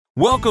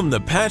Welcome to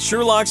Pat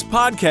Sherlock's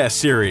podcast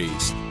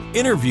series,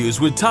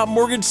 interviews with top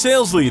mortgage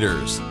sales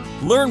leaders.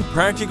 Learn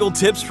practical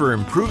tips for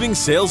improving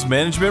sales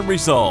management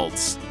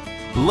results.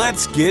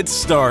 Let's get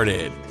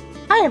started.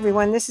 Hi,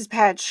 everyone. This is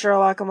Pat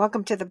Sherlock, and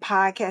welcome to the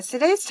podcast.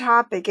 Today's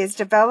topic is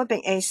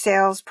developing a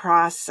sales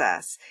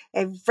process,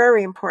 a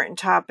very important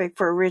topic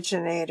for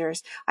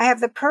originators. I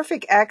have the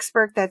perfect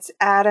expert. That's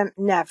Adam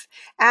Neft.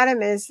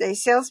 Adam is a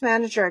sales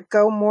manager at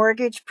Go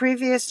Mortgage.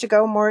 Previous to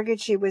Go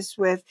Mortgage, he was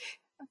with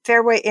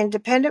Fairway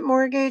Independent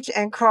Mortgage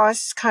and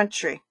Cross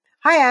Country.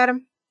 Hi,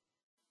 Adam.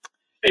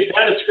 Hey,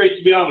 Pat, it's great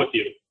to be on with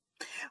you.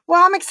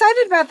 Well, I'm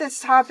excited about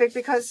this topic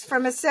because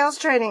from a sales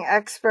training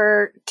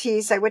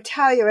expertise, I would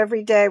tell you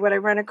every day what I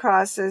run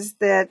across is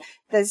that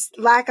there's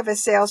lack of a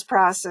sales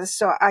process.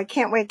 So I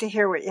can't wait to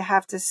hear what you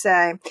have to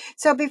say.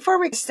 So before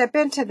we step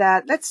into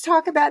that, let's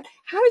talk about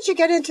how did you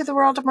get into the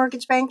world of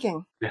mortgage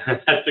banking?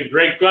 That's a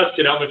great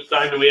question. How much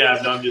time do we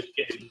have? No, I'm just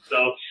kidding.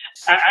 So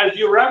as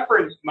you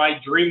referenced, my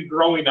dream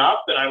growing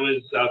up, and I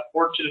was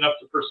fortunate enough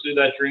to pursue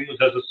that dream, was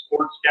as a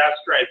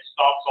sportscaster. I had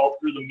stops all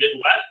through the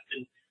Midwest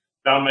and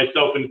found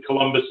myself in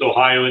Columbus,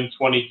 Ohio in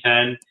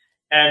 2010.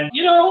 And,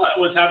 I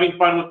was having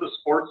fun with the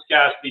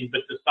sportscasting,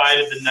 but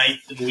decided the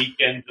nights and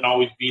weekends and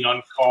always being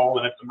on call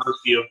and at the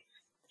mercy of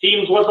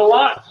teams was a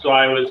lot. So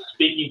I was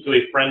speaking to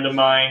a friend of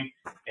mine,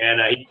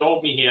 and he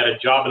told me he had a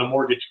job in a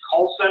mortgage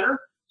call center,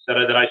 said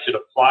that I should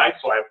apply.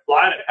 So I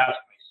applied. I passed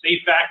my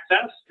safe act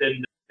test,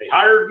 and they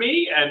hired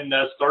me and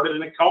started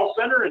in a call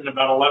center. And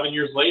about 11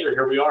 years later,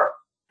 here we are.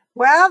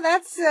 Well,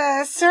 that's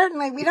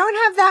certainly, we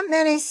don't have that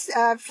many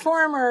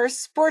former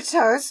sports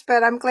hosts,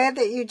 but I'm glad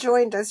that you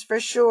joined us for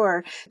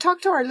sure.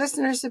 Talk to our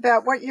listeners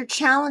about what your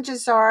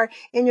challenges are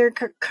in your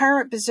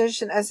current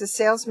position as a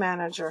sales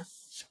manager.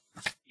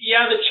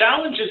 Yeah, the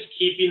challenge is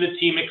keeping the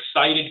team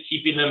excited,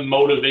 keeping them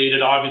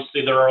motivated.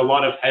 Obviously, there are a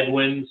lot of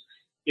headwinds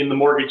in the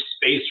mortgage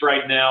space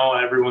right now.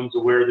 Everyone's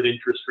aware that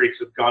interest rates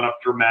have gone up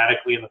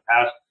dramatically in the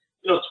past,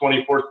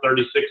 24,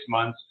 36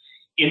 months.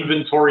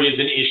 Inventory is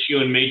an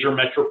issue in major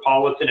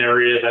metropolitan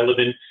areas. I live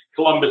in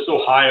Columbus,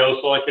 Ohio,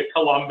 so like a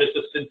Columbus,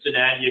 a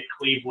Cincinnati, a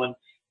Cleveland,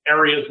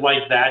 areas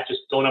like that just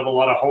don't have a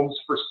lot of homes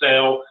for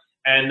sale,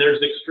 and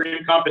there's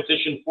extreme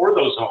competition for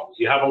those homes.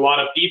 You have a lot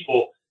of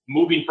people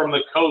moving from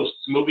the coasts,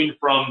 moving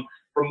from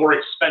more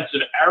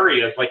expensive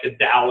areas like a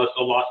Dallas,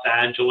 a Los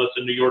Angeles,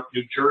 a New York,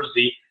 New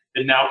Jersey,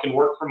 that now can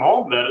work from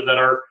home that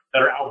are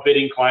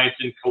outbidding clients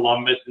in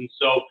Columbus. And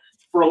so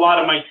for a lot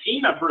of my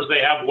team members,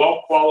 they have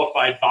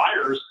well-qualified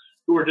buyers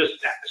who are just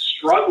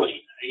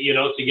struggling,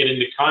 to get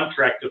into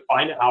contract to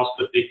find a house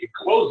that they could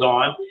close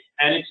on.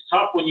 And it's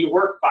tough when you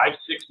work 5,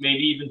 6,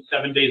 maybe even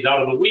 7 days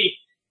out of the week.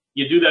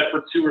 You do that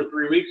for 2 or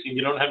 3 weeks and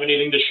you don't have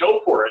anything to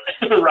show for it,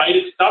 right?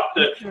 It's tough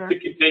to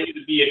continue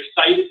to be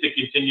excited, to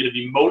continue to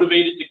be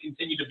motivated, to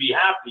continue to be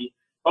happy.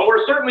 But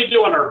we're certainly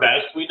doing our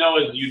best. We know,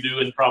 as you do,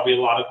 and probably a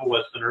lot of the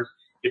listeners,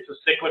 it's a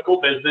cyclical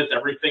business.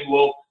 Everything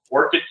will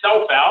work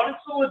itself out.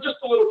 It's just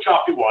a little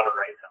choppy water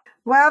right now.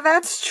 Well,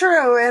 that's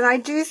true. And I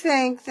do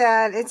think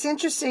that it's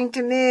interesting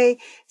to me.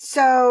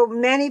 So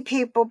many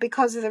people,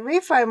 because of the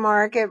refi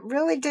market,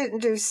 really didn't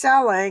do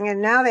selling, and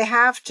now they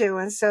have to.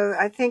 And so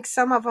I think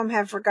some of them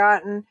have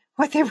forgotten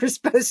what they were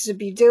supposed to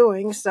be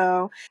doing.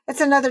 So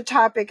it's another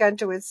topic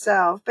unto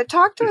itself. But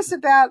talk to us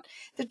about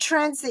the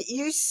trends that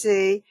you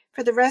see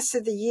for the rest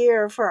of the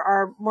year for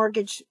our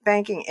mortgage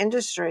banking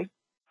industry.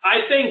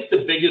 I think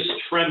the biggest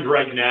trend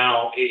right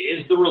now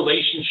is the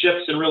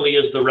relationships and really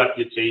is the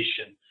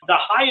reputation. The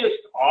highest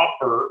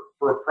offer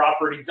for a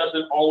property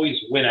doesn't always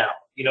win out.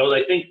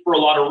 I think for a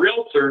lot of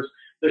realtors,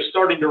 they're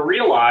starting to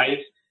realize,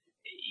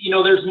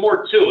 there's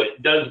more to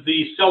it. Does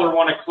the seller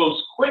want to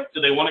close quick?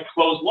 Do they want to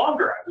close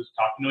longer? I was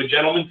talking to a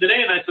gentleman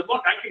today and I said,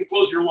 look, I can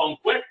close your loan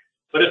quick,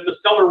 but if the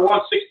seller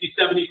wants 60,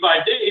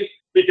 75 days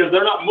because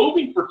they're not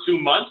moving for 2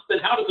 months, then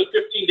how does a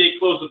 15-day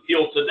close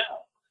appeal to them?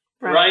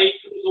 Right?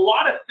 There's a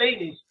lot of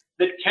things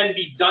that can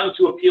be done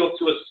to appeal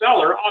to a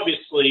seller.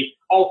 Obviously,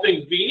 all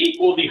things being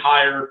equal, the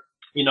higher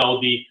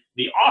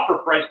the offer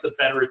price, the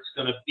better it's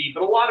going to be.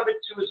 But a lot of it,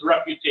 too, is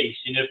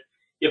reputation.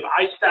 If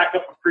I stack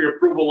up a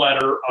pre-approval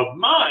letter of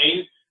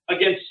mine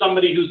against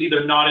somebody who's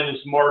either not in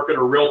this market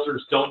or realtors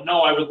don't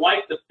know, I would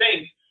like to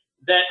think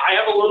that I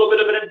have a little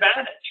bit of an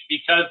advantage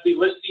because the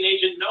listing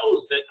agent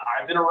knows that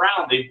I've been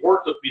around, they've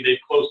worked with me,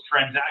 they've closed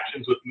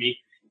transactions with me,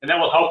 and that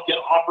will help get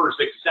offers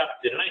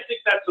accepted. And I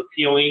think that's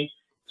appealing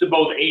to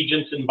both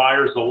agents and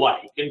buyers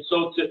alike. And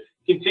so to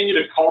continue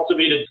to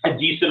cultivate a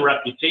decent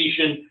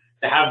reputation,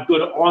 to have good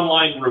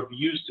online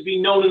reviews, to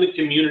be known in the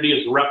community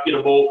as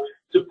reputable,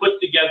 to put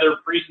together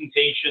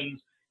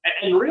presentations,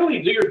 and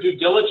really do your due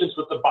diligence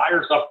with the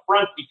buyers up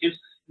front, because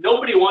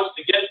nobody wants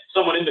to get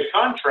someone into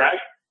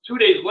contract. 2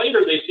 days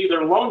later, they see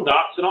their loan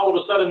docs, and all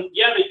of a sudden,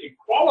 they can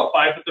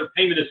qualify, but their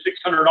payment is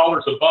 $600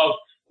 above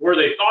where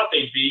they thought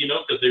they'd be,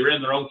 because they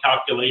ran their own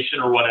calculation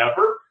or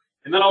whatever.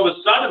 And then all of a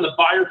sudden, the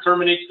buyer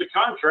terminates the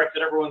contract,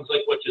 and everyone's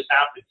like, what just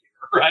happened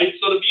here, right?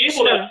 So to be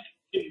able to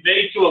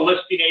convey to a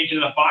listing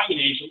agent and a buying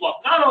agent, look,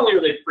 not only are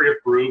they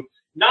pre-approved,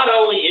 not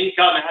only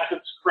income,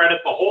 assets,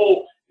 credit, the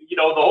whole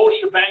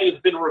shebang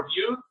has been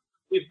reviewed,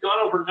 we've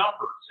similar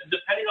numbers. And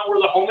depending on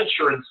where the home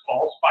insurance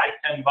falls,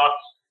 $5, $10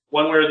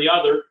 one way or the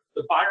other,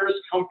 the buyer is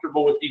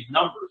comfortable with these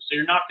numbers. So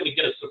you're not going to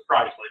get a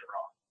surprise later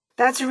on.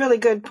 That's a really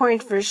good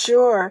point for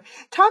sure.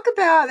 Talk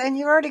about, and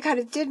you already kind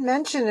of did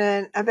mention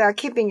it, about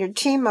keeping your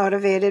team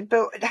motivated,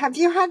 but have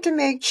you had to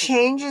make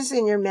changes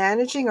in your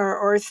managing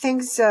or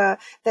things that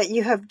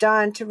you have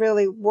done to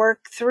really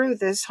work through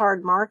this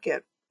hard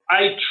market?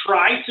 I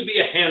try to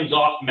be a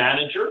hands-off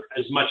manager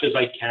as much as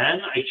I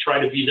can. I try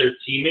to be their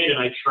teammate, and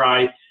I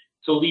try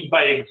to lead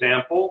by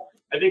example.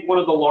 I think one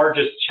of the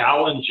largest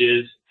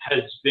challenges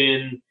has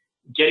been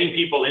getting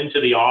people into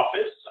the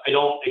office. I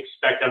don't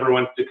expect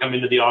everyone to come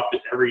into the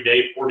office every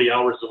day, 40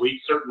 hours a week.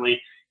 Certainly,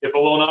 if a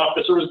loan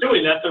officer was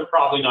doing that, they're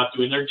probably not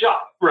doing their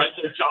job, right?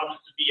 Their job is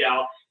to be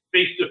out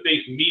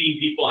face-to-face, meeting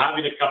people,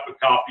 having a cup of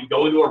coffee,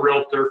 going to a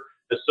realtor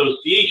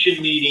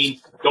association meeting,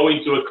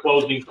 going to a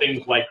closing,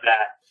 things like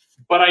that.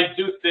 But I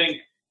do think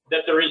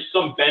that there is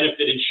some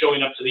benefit in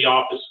showing up to the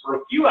office for a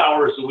few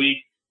hours a week,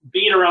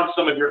 being around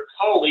some of your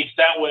colleagues.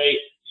 That way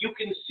you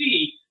can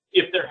see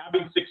if they're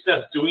having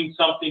success doing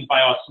something by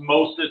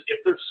osmosis. If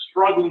they're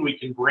struggling, we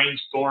can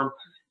brainstorm.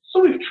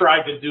 So we've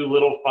tried to do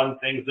little fun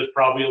things that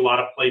probably a lot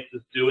of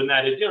places do, and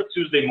that is,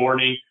 Tuesday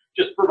morning,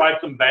 just provide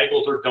some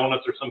bagels or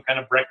donuts or some kind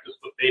of breakfast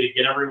buffet to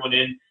get everyone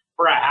in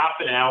for a half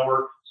an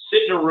hour,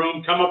 sit in a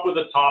room, come up with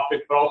a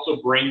topic, but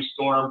also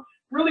brainstorm.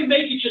 Really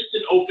make it just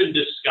an open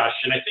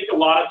discussion. I think a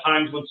lot of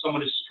times when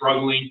someone is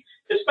struggling,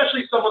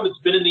 especially someone that's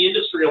been in the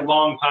industry a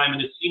long time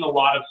and has seen a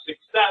lot of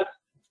success,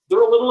 they're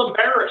a little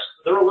embarrassed.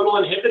 They're a little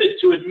inhibited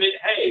to admit,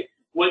 hey,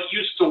 what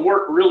used to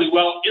work really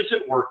well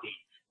isn't working.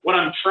 What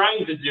I'm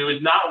trying to do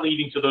is not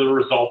leading to the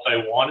results I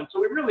want. And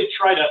so we really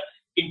try to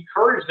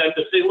encourage them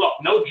to say, look,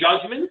 no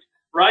judgment,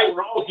 right?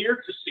 We're all here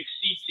to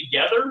succeed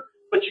together,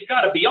 but you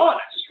got to be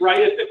honest,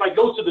 right? If I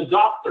go to the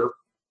doctor,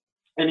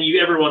 and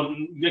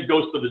everyone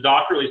goes to the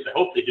doctor, at least I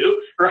hope they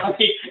do, right?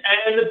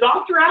 And the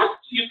doctor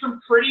asks you some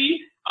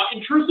pretty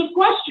intrusive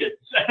questions,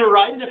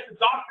 right? And if the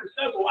doctor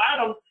says, well,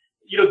 Adam,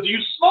 do you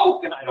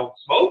smoke? And I don't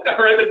smoke,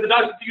 right? If the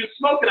doctor says, do you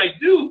smoke? And I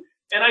do.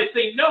 And I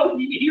say, no,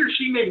 he or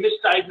she may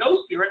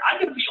misdiagnose me, right? I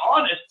got to be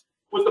honest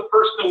with the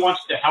person that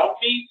wants to help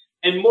me.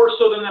 And more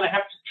so than that, I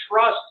have to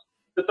trust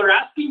that they're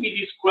asking me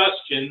these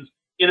questions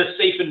in a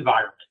safe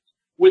environment,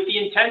 with the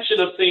intention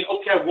of saying,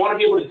 okay, I want to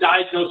be able to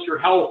diagnose your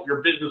health,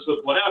 your business with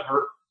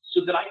whatever,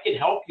 so that I can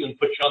help you and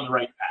put you on the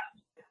right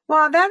path.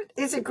 Well, that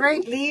is a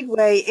great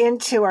leadway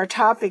into our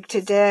topic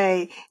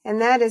today, and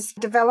that is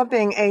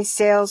developing a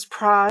sales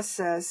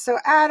process. So,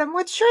 Adam,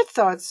 what's your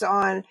thoughts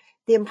on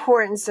the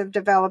importance of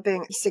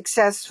developing a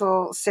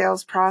successful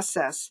sales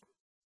process?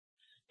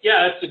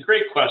 Yeah, that's a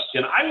great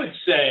question. I would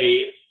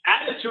say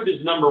attitude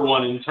is number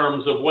one in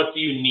terms of what do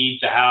you need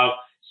to have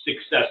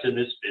success in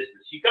this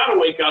business. You got to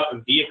wake up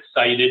and be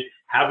excited,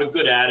 have a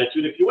good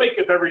attitude. If you wake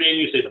up every day and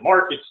you say the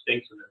market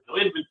stinks and there's no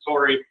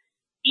inventory,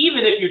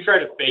 even if you try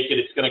to fake it,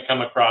 it's going to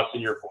come across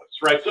in your voice,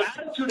 right? So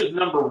attitude is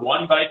number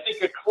one, but I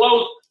think a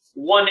close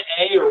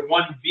 1A or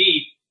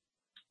 1B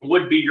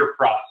would be your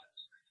process.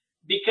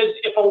 Because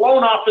if a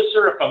loan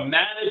officer, if a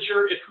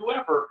manager, if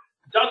whoever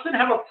doesn't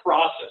have a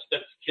process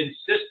that's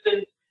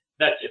consistent,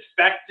 that's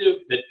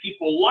effective, that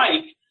people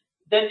like,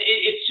 then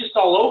it's just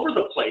all over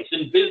the place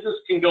and business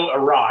can go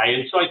awry.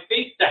 And so I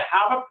think to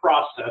have a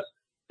process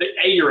that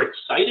you're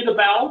excited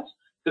about,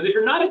 because if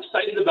you're not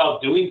excited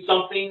about doing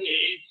something,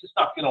 it's just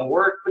not going to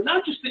work. But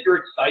not just that you're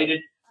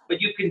excited, but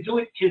you can do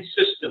it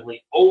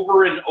consistently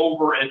over and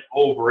over and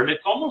over. And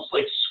it's almost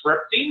like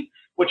scripting,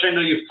 which I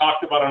know you've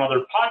talked about on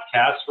other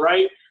podcasts,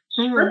 right?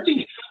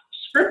 Mm-hmm.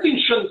 Scripting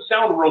shouldn't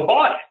sound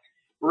robotic,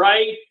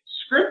 right?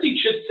 Scripting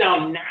should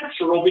sound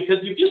natural because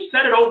you've just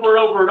said it over and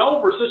over and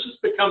over. So it's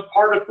just become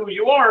part of who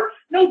you are.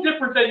 No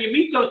different than you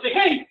meet someone and say,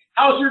 hey,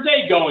 how's your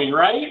day going,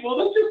 right? Well,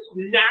 that's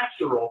just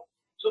natural.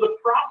 So the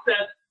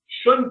process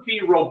shouldn't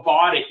be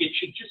robotic. It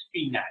should just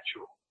be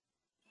natural.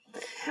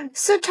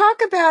 So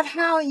talk about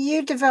how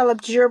you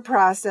developed your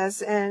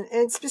process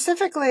and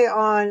specifically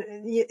on,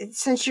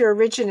 since you're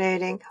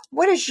originating,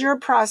 what does your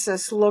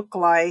process look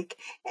like?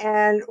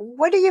 And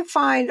what do you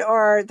find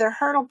are the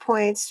hurdle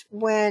points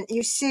when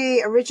you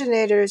see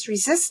originators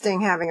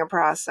resisting having a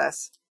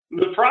process?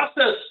 The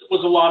process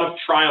was a lot of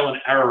trial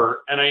and error.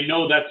 And I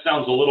know that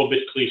sounds a little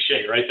bit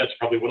cliche, right? That's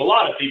probably what a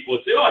lot of people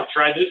would say. Oh, I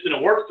tried this and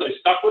it worked. So I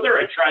stuck with it.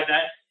 I tried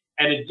that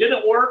and it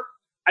didn't work.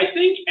 I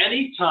think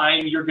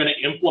anytime you're going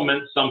to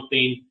implement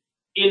something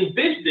in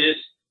business,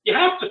 you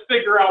have to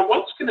figure out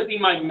what's going to be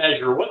my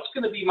measure, what's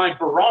going to be my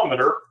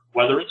barometer,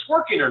 whether it's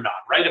working or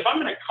not, right? If I'm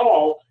going to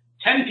call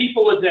 10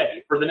 people a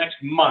day for the next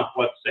month,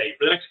 let's say,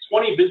 for the next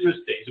 20 business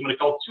days, I'm going to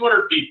call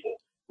 200 people,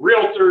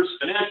 realtors,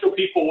 financial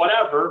people,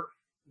 whatever,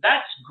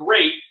 that's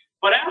great.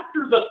 But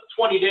after the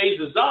 20 days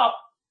is up,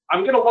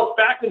 I'm going to look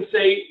back and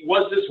say,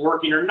 was this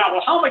working or not?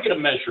 Well, how am I going to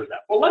measure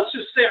that? Well, let's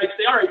just say,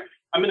 all right,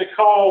 I'm going to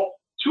call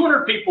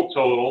 200 people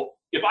total.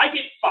 If I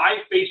get 5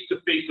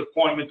 face-to-face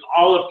appointments,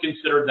 I'll have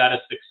considered that a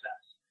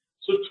success.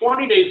 So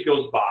 20 days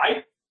goes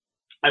by.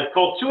 I've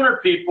called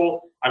 200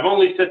 people. I've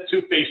only set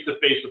 2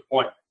 face-to-face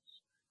appointments.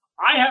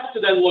 I have to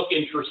then look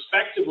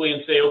introspectively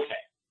and say,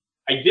 okay,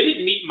 I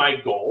my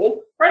goal,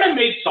 right? I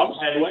made some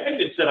headway. I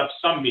did set up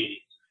some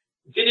meetings.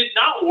 Did it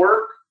not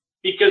work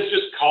because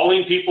just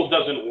calling people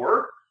doesn't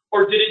work?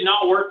 Or did it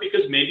not work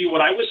because maybe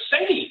what I was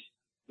saying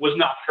was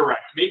not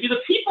correct? Maybe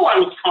the people I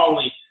was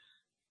calling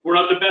were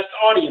not the best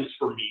audience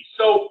for me.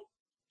 So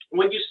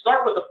when you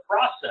start with a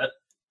process,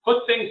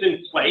 put things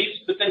in place,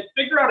 but then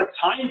figure out a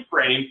time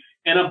frame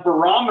and a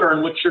barometer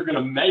in which you're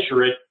going to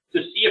measure it to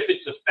see if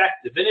it's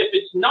effective. And if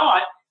it's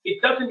not, it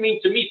doesn't mean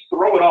to me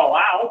throw it all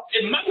out.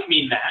 It might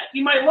mean that.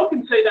 You might look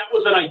and say that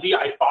was an idea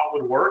I thought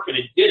would work and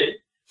it didn't.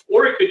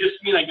 Or it could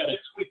just mean I got to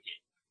tweak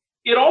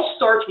it. It all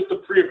starts with the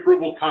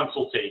pre-approval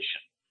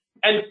consultation.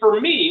 And for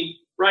me,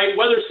 right,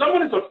 whether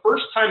someone is a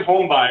first-time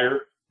home buyer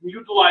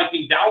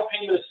utilizing down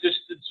payment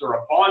assistance or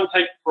a bond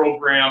type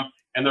program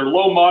and they're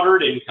low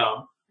moderate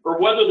income, or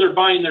whether they're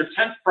buying their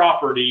 10th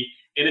property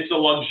and it's a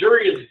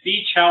luxurious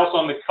beach house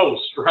on the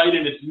coast, right,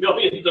 and it's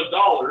millions of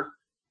dollars,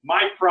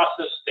 my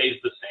process stays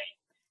the same.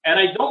 And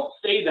I don't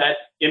say that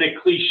in a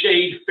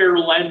cliched fair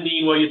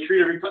lending, well, you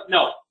treat everybody.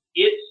 No,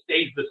 it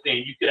stays the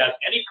same. You could ask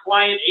any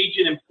client,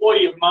 agent,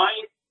 employee of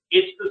mine,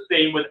 it's the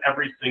same with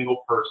every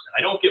single person.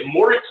 I don't get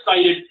more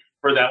excited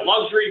for that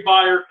luxury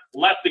buyer,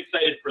 less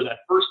excited for that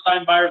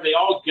first-time buyer. They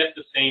all get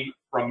the same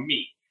from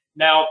me.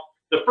 Now,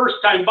 the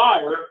first-time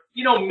buyer,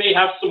 may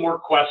have some more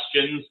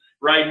questions,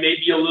 right?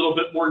 Maybe a little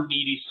bit more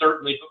needy,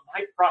 certainly, but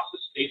my process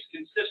stays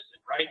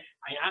consistent, right?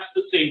 I ask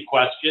the same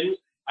questions.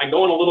 I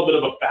go on a little bit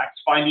of a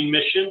fact-finding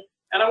mission,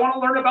 and I want to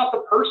learn about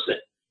the person.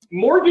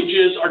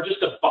 Mortgages are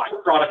just a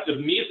byproduct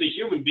of me as a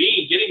human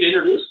being getting to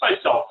introduce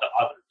myself to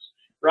others,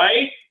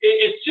 right?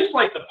 It's just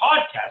like the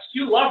podcast.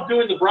 You love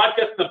doing the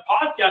broadcast and the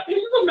podcast. This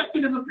is a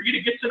mechanism for you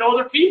to get to know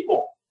other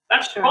people.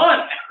 That's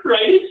fun,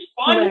 right? It's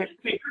fun to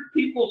hear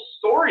people's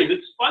stories.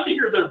 It's fun to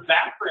hear their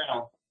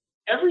background.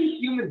 Every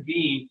human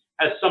being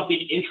has something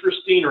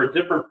interesting or a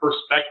different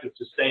perspective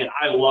to say, and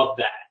I love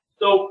that.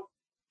 So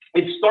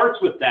it starts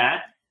with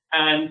that.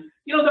 And,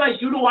 then I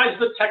utilize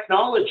the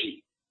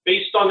technology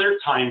based on their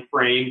time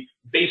frame,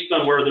 based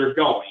on where they're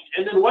going.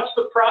 And then what's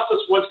the process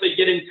once they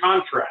get in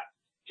contract?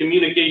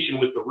 Communication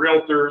with the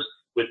realtors,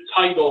 with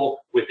title,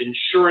 with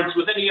insurance,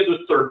 with any of the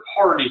third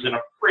parties, an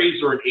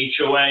appraiser, an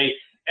HOA,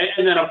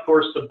 and then, of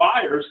course, the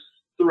buyers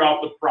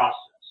throughout the process.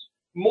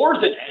 More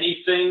than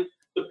anything,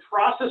 the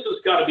process has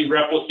got to be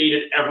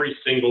replicated every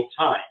single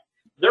time.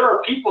 There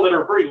are people that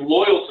are very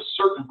loyal to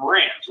certain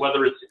brands,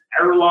 whether it's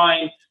an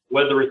airline,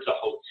 whether it's a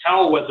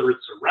hotel, whether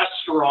it's a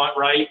restaurant,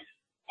 right?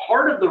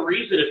 Part of the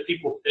reason, if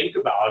people think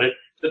about it,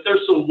 that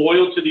they're so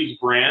loyal to these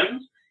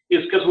brands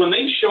is because when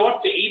they show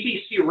up to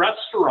ABC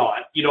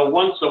restaurant,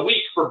 once a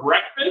week for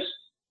breakfast,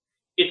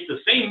 it's the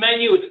same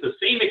menu, it's the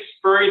same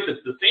experience,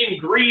 it's the same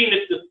green,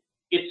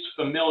 it's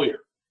familiar.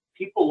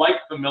 People like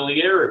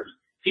familiarity.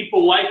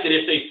 People like that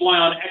if they fly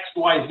on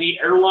XYZ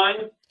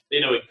airlines, they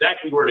know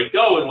exactly where to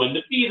go and when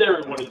to be there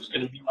and what it's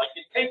going to be like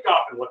at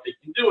takeoff and what they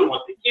can do and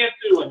what they can't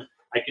do. And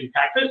I can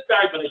pack this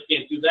bag, but I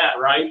can't do that,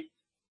 right?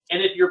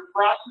 And if your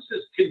process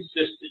is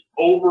consistent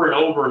over and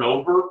over and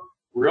over,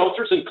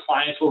 realtors and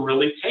clients will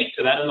really take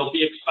to that and they'll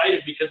be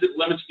excited because it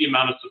limits the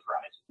amount of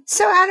surprise.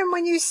 So, Adam,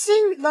 when you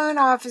see loan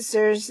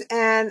officers,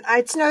 and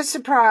it's no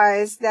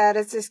surprise that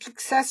as a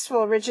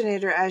successful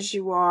originator as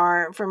you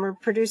are from a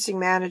producing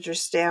manager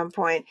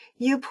standpoint,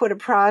 you put a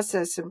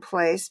process in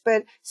place.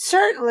 But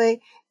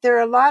certainly there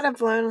are a lot of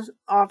loan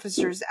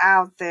officers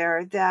out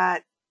there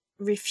that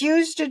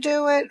refuse to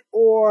do it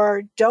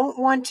or don't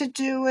want to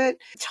do it.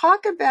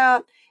 Talk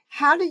about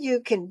how do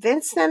you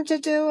convince them to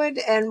do it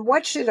and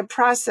what should a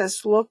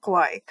process look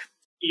like?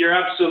 You're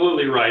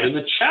absolutely right. And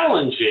the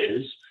challenge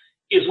is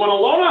when a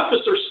loan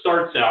officer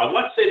starts out,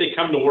 let's say they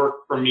come to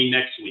work for me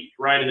next week,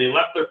 right? And they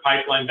left their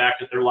pipeline back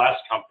at their last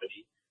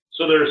company.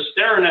 So they're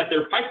staring at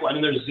their pipeline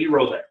and there's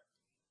zero there,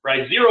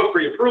 right? Zero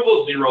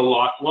pre-approval, zero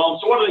locked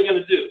loans. So what are they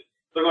going to do?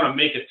 They're going to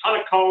make a ton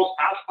of calls,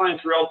 pass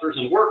clients, realtors,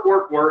 and work.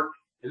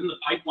 And then the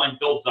pipeline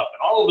builds up.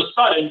 And all of a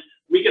sudden,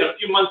 we get a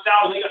few months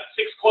out and they got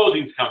 6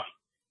 closings coming,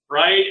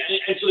 right?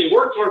 And so they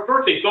work,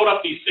 they build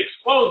up these 6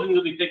 closings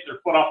and they take their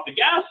foot off the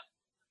gas.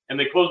 And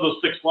they close those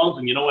 6 loans,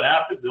 and you know what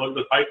happens? They look at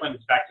the pipeline,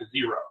 it's back to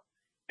 0.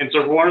 And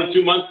so for 1 or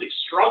 2 months, they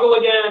struggle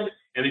again,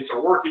 and they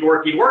start working,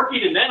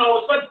 and then all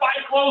of a sudden, 5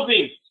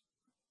 closings.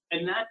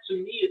 And that, to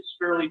me, is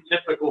fairly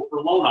typical for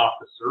loan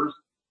officers.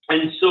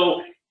 And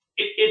so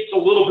it's a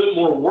little bit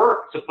more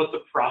work to put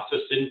the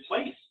process in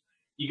place.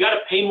 You got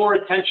to pay more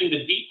attention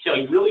to detail.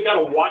 You really got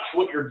to watch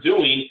what you're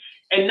doing,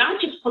 and not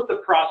just put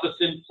the process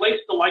in place,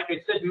 but like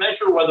I said,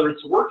 measure whether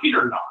it's working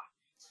or not.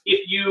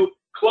 If you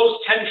close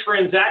 10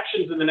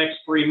 transactions in the next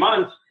 3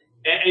 months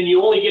and you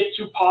only get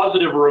 2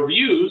 positive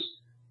reviews,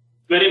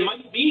 but it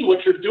might be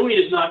what you're doing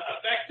is not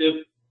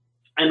effective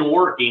and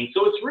working.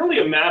 So it's really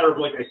a matter of,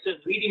 like I said,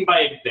 leading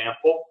by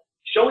example,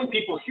 showing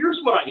people here's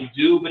what I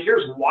do, but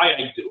here's why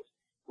I do it,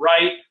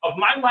 right? Of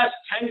my last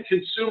 10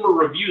 consumer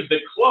reviews that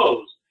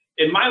closed,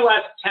 in my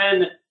last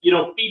 10,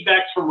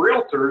 feedbacks from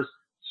realtors,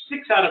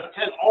 6 out of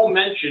 10 all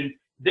mentioned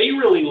they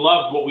really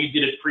loved what we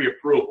did at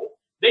pre-approval.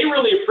 They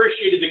really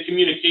appreciated the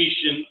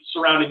communication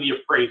surrounding the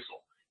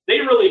appraisal.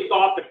 They really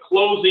thought the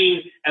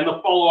closing and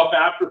the follow-up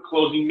after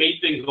closing made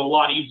things a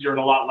lot easier and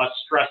a lot less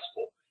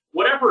stressful.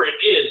 Whatever it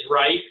is,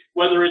 right,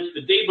 whether it's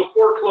the day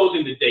before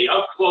closing, the day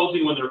of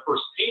closing, when their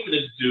first payment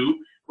is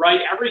due,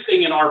 right,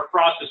 everything in our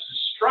process is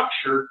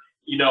structured,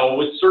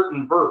 with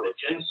certain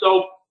verbiage. And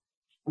so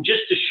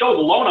just to show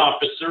the loan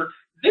officer,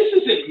 this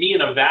isn't me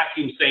in a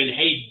vacuum saying,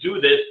 hey, do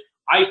this,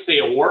 I say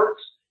it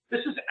works.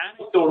 This is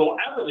anecdotal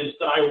evidence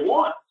that I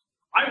want.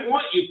 I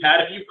want you,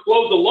 Pat, if you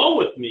close a loan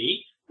with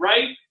me,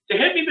 right, to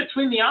hit me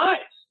between the eyes.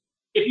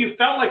 If you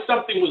felt like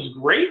something was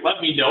great,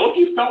 let me know. If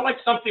you felt like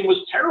something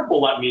was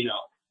terrible, let me know.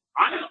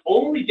 I'm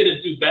only going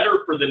to do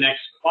better for the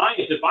next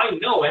client if I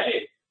know,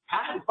 hey,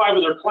 Pat and 5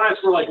 of their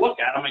clients were like, look,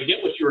 Adam, I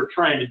get what you were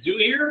trying to do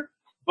here,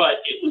 but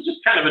it was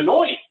just kind of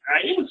annoying,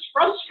 right? It was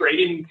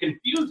frustrating and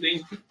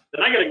confusing.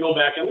 Then I got to go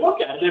back and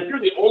look at it. And if you're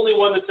the only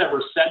one that's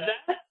ever said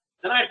that,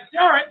 then I have to say,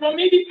 all right, well,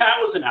 maybe Pat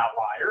was an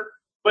outlier.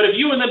 But if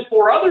you and then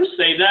 4 others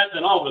say that,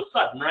 then all of a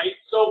sudden, right?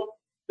 So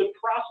the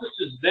process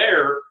is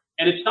there,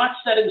 and it's not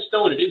set in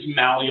stone. It is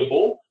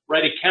malleable,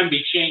 right? It can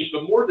be changed,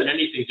 but more than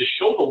anything, to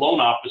show the loan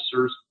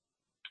officers,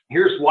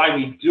 here's why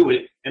we do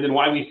it, and then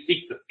why we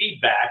seek the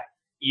feedback,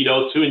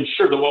 to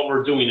ensure that what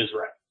we're doing is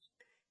right.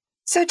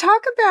 So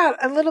talk about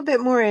a little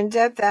bit more in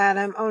depth,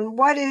 Adam, on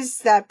what is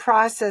that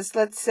process.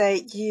 Let's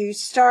say you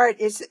start,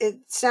 it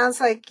sounds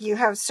like you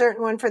have a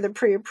certain one for the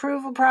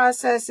pre-approval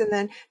process, and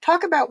then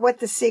talk about what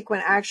the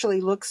sequence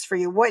actually looks for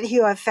you, what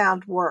you have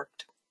found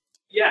worked.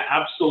 Yeah,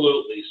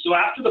 absolutely. So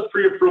after the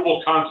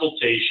pre-approval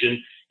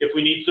consultation, if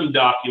we need some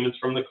documents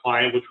from the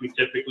client, which we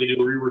typically do,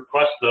 we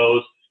request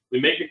those. We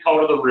make a call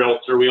to the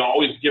realtor. We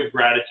always give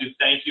gratitude.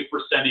 Thank you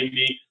for sending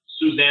me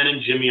Suzanne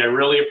and Jimmy. I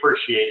really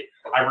appreciate it.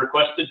 I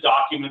requested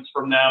documents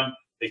from them.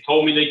 They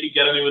told me they could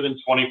get them within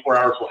 24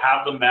 hours. We'll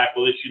have them back.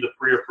 We'll issue the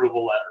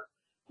pre-approval letter.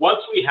 Once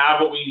we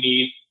have what we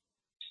need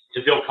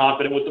to feel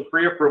confident with the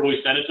pre-approval,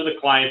 we send it to the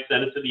client,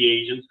 send it to the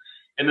agents.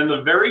 And then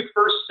the very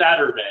first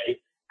Saturday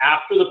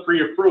after the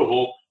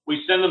pre-approval,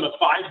 we send them a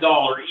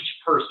 $5 each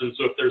person.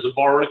 So if there's a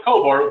borrower and a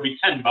co-borrower, it would be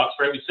 $10,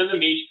 right? We send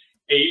them each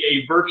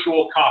a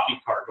virtual coffee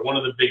card to one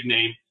of the big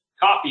name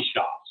coffee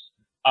shops.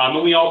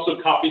 And we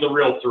also copy the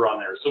realtor on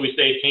there. So we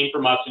say it came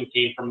from us and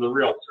came from the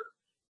realtor.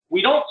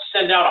 We don't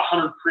send out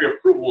 100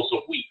 pre-approvals a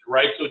week,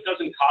 right? So it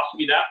doesn't cost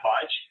me that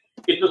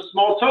much. It's a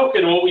small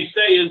token. What we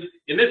say is,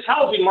 in this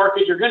housing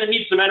market, you're going to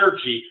need some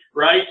energy,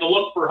 right, to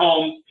look for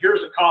homes. Here's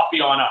a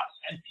coffee on us.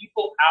 And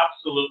people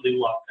absolutely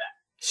love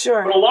that.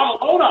 Sure. But a lot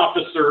of loan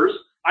officers,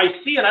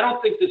 I see, and I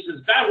don't think this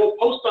is bad, will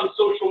post on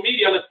social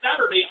media on a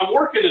Saturday, I'm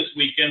working this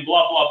weekend,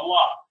 blah, blah,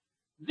 blah.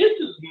 This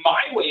is my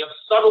way of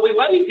subtly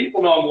letting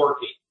people know I'm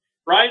working.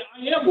 Right?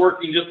 I am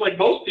working just like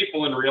most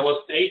people in real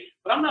estate,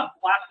 but I'm not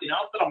blasting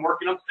out that I'm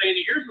working. I'm saying,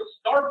 here's a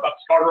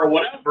Starbucks card or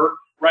whatever,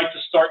 right, to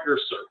start your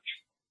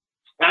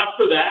search.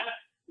 After that,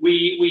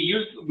 we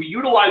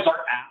utilize our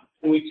app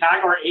and we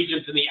tag our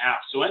agents in the app.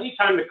 So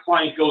anytime the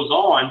client goes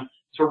on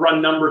to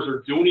run numbers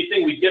or do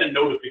anything, we get a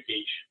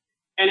notification.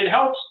 And it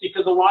helps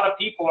because a lot of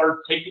people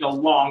are taking a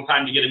long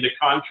time to get into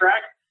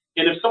contract.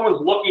 And if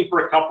someone's looking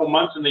for a couple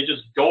months and they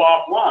just go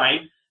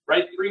offline,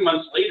 right, 3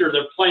 months later,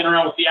 they're playing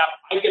around with the app.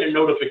 I get a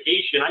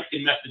notification. I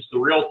can message the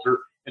realtor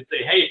and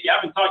say, hey, if you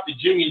haven't talked to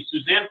Jimmy and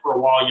Suzanne for a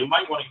while, you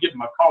might want to give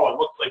them a call. It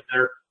looks like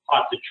they're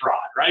hot to trot,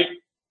 right?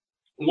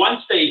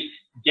 Once they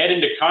get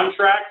into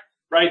contract,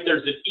 right,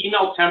 there's an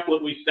email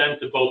template we send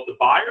to both the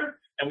buyer,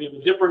 and we have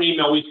a different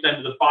email we send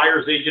to the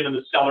buyer's agent and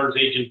the seller's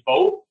agent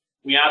both.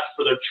 We ask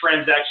for their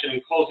transaction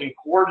and closing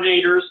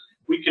coordinators.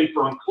 We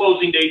confirm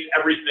closing dates,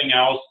 everything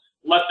else.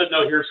 Let them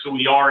know here's who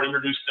we are,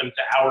 introduce them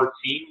to our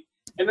team.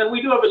 And then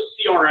we do have a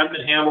CRM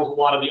that handles a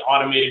lot of the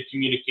automated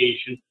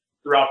communication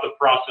throughout the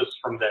process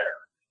from there.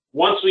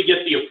 Once we get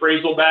the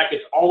appraisal back,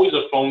 it's always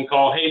a phone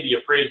call. Hey, the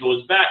appraisal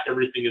is back.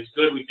 Everything is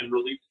good. We can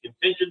release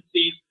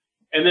contingencies.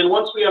 And then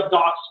once we have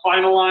docs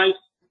finalized,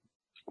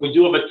 we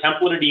do have a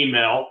templated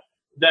email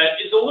that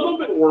is a little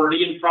bit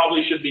wordy and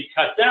probably should be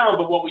cut down.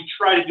 But what we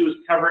try to do is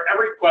cover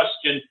every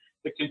question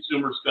the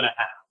consumer's going to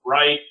have,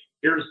 right?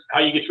 Here's how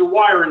you get your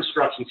wire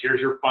instructions.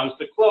 Here's your funds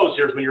to close.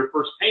 Here's when your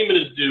first payment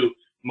is due.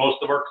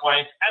 Most of our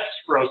clients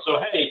escrow. So,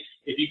 hey,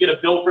 if you get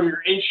a bill from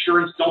your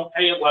insurance, don't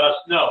pay it, let us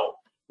know.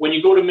 When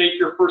you go to make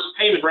your first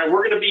payment, right,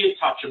 we're going to be in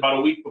touch about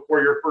a week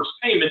before your first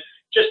payment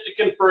just to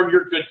confirm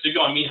you're good to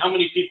go. I mean, how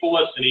many people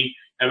listening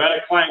have had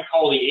a client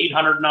call the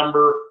 800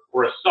 number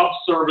or a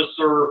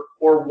sub-servicer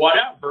or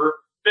whatever,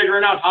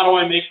 figuring out how do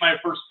I make my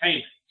first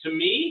payment? To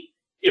me,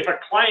 if a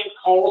client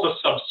calls a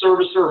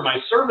sub-servicer or my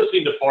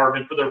servicing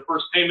department for their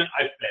first payment,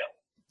 I failed,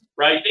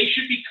 right? They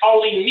should be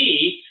calling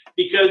me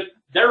because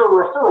they're a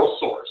referral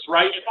source,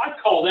 right? If I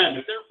call them,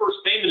 if their first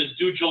payment is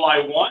due July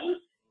 1,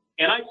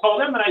 and I call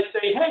them and I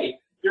say, hey,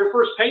 your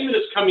first payment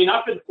is coming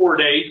up in 4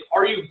 days.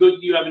 Are you good?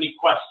 Do you have any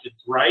questions,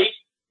 right?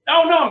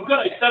 No, I'm good.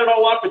 I set it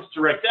all up. It's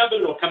direct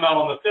debit. It'll come out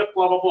on the 5th,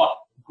 blah, blah, blah.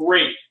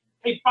 Great.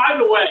 Hey, by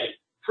the way,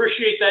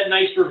 appreciate that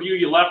nice review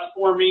you left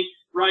for me,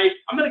 right?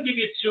 I'm going to give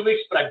you 2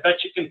 weeks, but I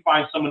bet you can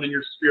find someone in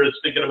your sphere that's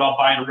thinking about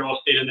buying real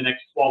estate in the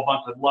next 12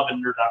 months. I'd love an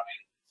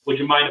introduction. Would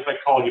you mind if I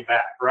call you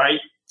back, right?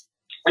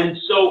 And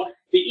so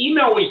the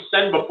email we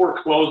send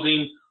before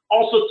closing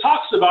also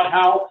talks about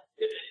how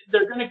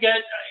they're going to get,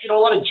 a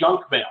lot of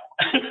junk mail,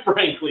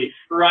 frankly,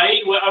 right?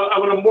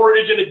 When a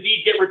mortgage and a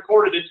deed get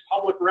recorded, it's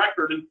public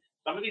record. And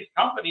some of these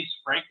companies,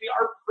 frankly,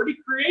 are pretty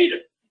creative.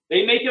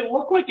 They make it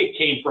look like it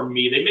came from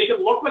me. They make it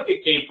look like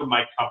it came from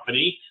my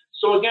company.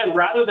 So again,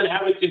 rather than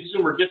have a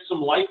consumer get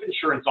some life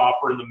insurance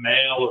offer in the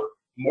mail or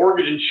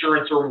mortgage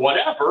insurance or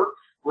whatever,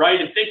 right,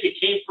 and think it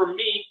came from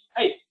me,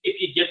 hey, if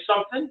you get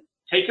something,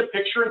 take a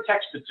picture and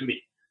text it to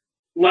me.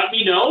 Let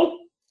me know.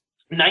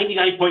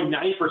 99.9%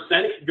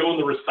 can go in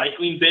the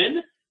recycling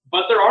bin,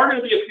 but there are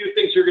going to be a few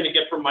things you're going to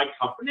get from my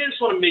company. I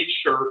just want to make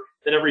sure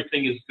that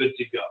everything is good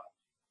to go.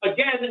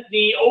 Again,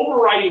 the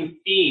overriding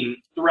theme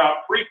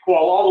throughout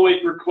pre-qual all the way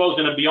through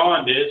closing and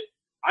beyond is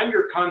I'm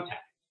your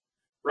contact,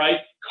 right?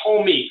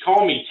 Call me,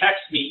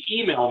 text me,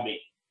 email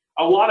me.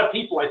 A lot of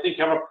people, I think,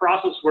 have a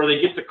process where they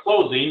get to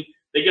closing,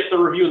 they get the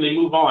review, and they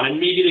move on. And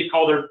maybe they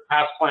call their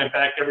past client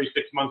back every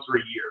 6 months or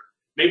a year.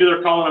 Maybe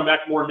they're calling them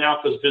back more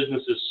now because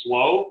business is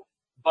slow,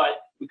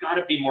 but we've got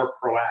to be more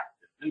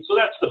proactive. And so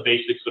that's the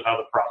basics of how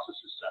the process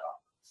is set up.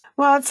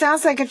 Well, it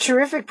sounds like a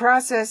terrific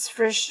process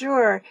for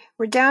sure.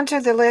 We're down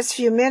to the last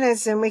few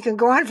minutes and we can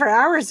go on for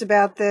hours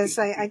about this.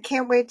 I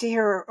can't wait to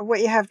hear what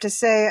you have to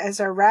say as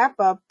our wrap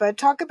up, but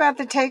talk about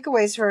the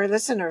takeaways for our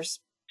listeners.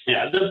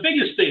 Yeah, the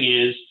biggest thing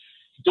is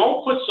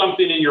don't put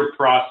something in your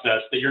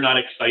process that you're not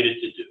excited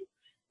to do,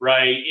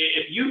 right?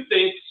 If you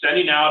think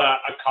sending out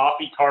a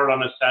coffee card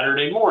on a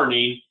Saturday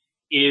morning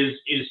is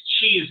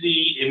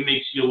cheesy, it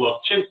makes you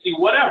look chintzy,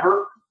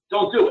 whatever,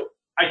 don't do it.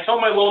 I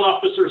tell my loan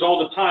officers all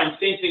the time,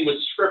 same thing with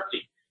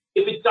scripting.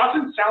 If it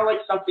doesn't sound like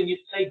something you'd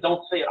say,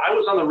 don't say it. I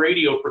was on the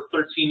radio for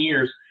 13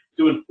 years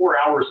doing 4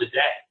 hours a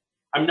day.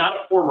 I'm not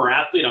a former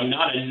athlete. I'm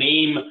not a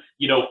name,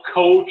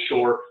 coach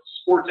or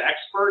sports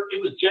expert.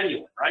 It was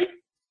genuine, right?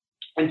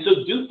 And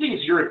so do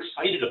things you're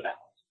excited about,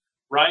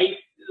 right?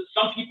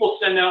 Some people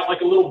send out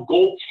like a little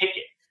gold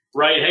ticket,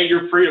 right? Hey,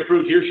 you're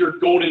pre-approved. Here's your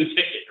golden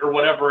ticket or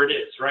whatever it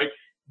is, right?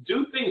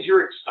 Do things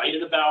you're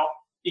excited about,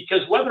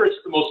 because whether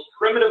it's the most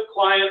primitive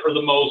client or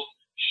the most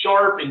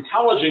sharp,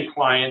 intelligent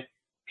client,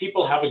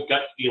 people have a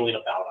gut feeling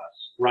about us,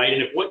 right?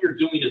 And if what you're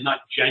doing is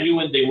not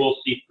genuine, they will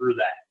see through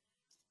that.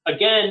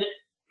 Again,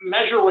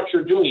 measure what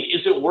you're doing.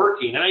 Is it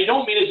working? And I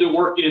don't mean is it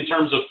working in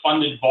terms of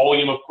funded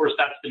volume. Of course,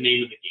 that's the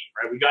name of the game,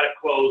 right? We got to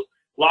close,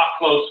 lock,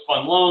 close,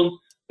 fund loans.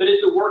 But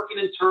is it working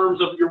in terms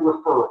of your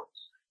referrals,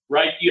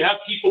 right? Do you have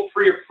people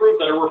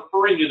pre-approved that are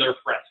referring you their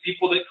friends,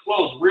 people that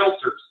close,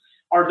 realtors?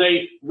 Are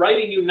they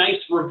writing you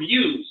nice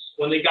reviews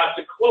when they got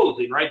to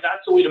closing, right?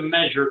 That's the way to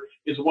measure,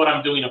 is what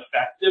I'm doing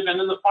effective. And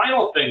then the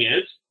final thing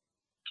is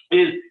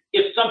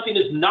if something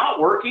is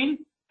not working,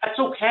 that's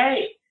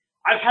okay.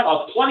 I've had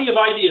plenty of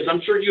ideas.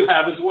 I'm sure you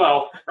have as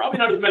well. Probably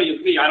not as many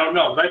as me. I don't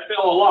know. I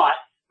fail a lot.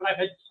 But I've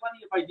had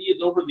plenty of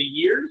ideas over the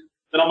years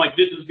that I'm like,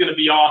 this is going to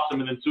be awesome.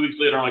 And then 2 weeks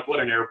later, I'm like,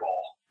 what an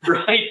airball,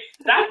 right?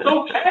 That's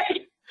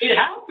okay. It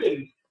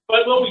happens.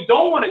 But what we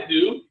don't want to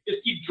do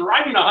is keep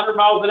driving 100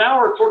 miles an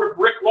hour toward a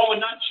brick wall and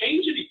not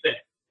change anything.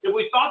 If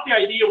we thought the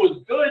idea was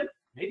good,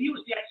 maybe it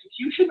was the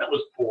execution that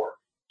was poor.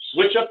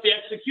 Switch up the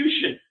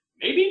execution.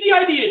 Maybe the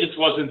idea just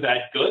wasn't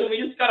that good, and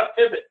we just got to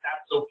pivot.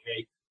 That's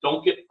okay.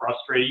 Don't get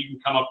frustrated. You can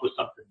come up with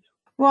something new.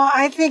 Well,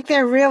 I think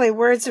they're really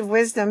words of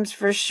wisdom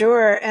for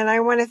sure. And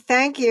I want to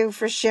thank you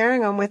for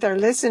sharing them with our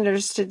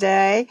listeners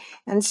today.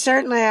 And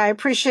certainly I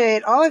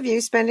appreciate all of you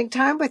spending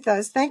time with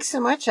us. Thanks so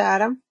much,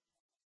 Adam.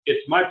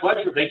 It's my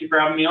pleasure. Thank you for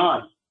having me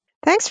on.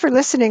 Thanks for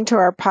listening to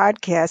our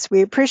podcast.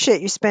 We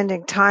appreciate you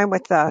spending time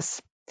with us.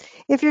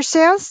 If your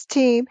sales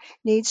team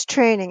needs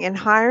training in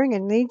hiring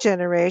and lead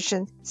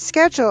generation,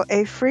 schedule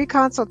a free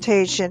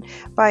consultation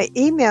by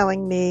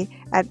emailing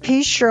me at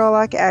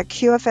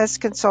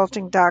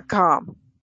psherlock@qfsconsulting.com.